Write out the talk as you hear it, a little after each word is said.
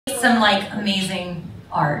some like amazing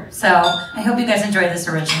art. So I hope you guys enjoy this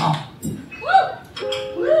original.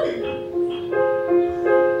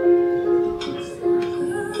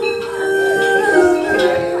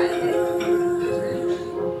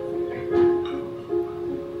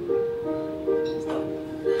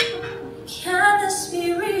 Can this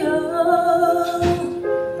be real?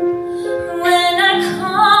 When I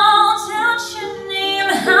called out your name,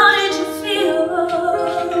 how did you feel?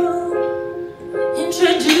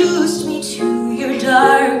 Introduced me to your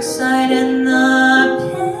dark side and the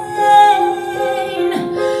pain.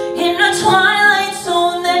 In a twilight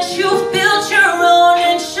zone that you've built your own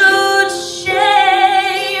and showed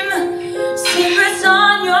shame. Secrets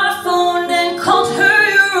on your phone and called her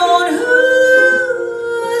your own.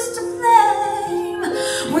 Who's to blame?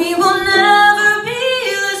 We will never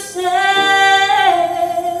be the same.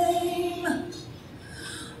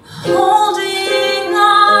 Holding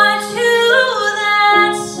on to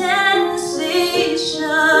that sensation,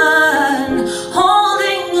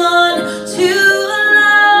 holding on to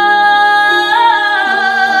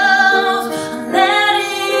love,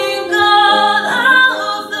 letting go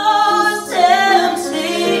of those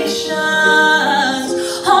temptations,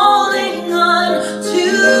 holding on to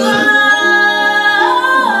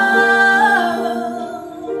love.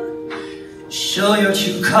 Show your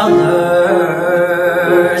true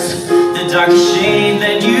colors, the dark shade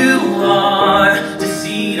that you are,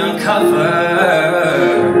 deceit uncovered.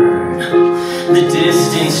 The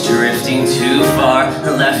distance drifting too far,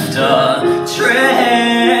 left a trail.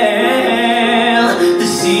 The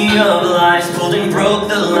sea of lies pulled and broke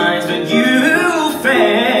the lines, but you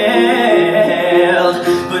failed.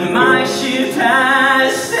 But my ship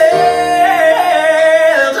has sailed.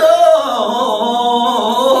 Oh,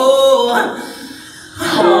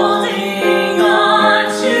 holding on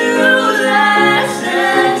to that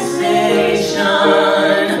sensation,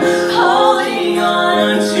 holding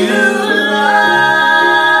on to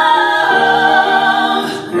love,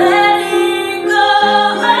 letting go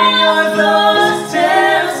of those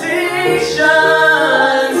temptations,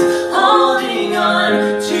 holding on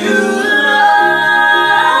to love.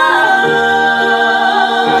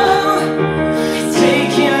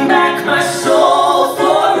 Taking back my soul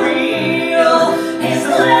for real is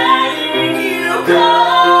letting you go.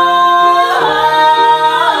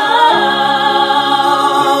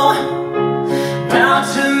 About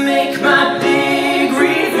to make my big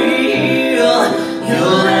reveal.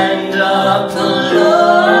 You'll end up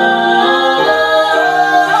alone,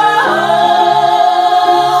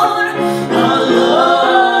 alone,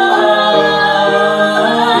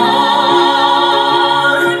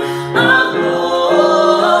 alone.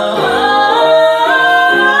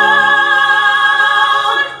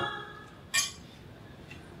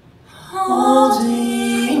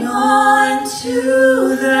 Holding on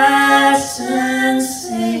to that sensation,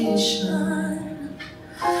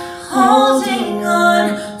 holding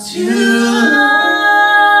on to